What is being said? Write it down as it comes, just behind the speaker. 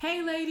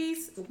Hey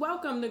ladies,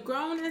 welcome to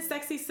Grown and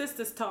Sexy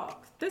Sisters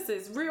Talk. This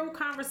is real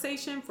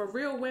conversation for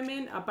real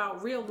women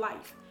about real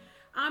life.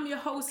 I'm your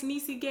host,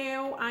 Nisi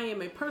Gale. I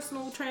am a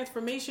personal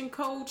transformation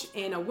coach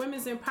and a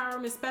women's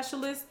empowerment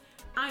specialist.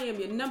 I am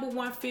your number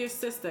one fierce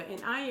sister,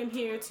 and I am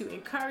here to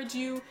encourage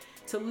you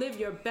to live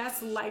your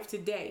best life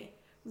today.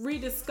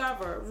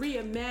 Rediscover,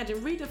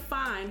 reimagine,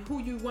 redefine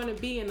who you want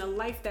to be in the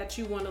life that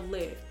you want to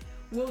live.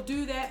 We'll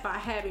do that by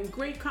having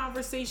great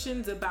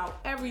conversations about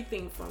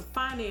everything from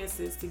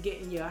finances to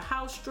getting your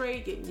house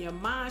straight, getting your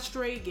mind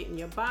straight, getting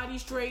your body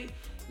straight,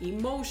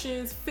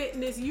 emotions,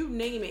 fitness, you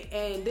name it.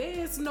 And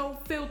there's no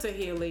filter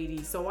here,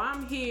 ladies. So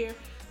I'm here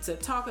to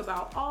talk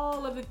about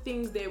all of the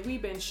things that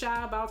we've been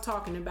shy about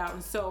talking about.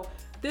 And so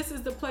this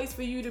is the place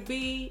for you to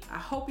be. I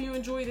hope you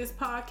enjoy this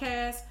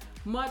podcast.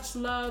 Much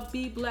love,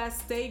 be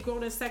blessed, stay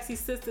grown and sexy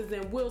sisters,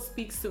 and we'll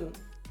speak soon.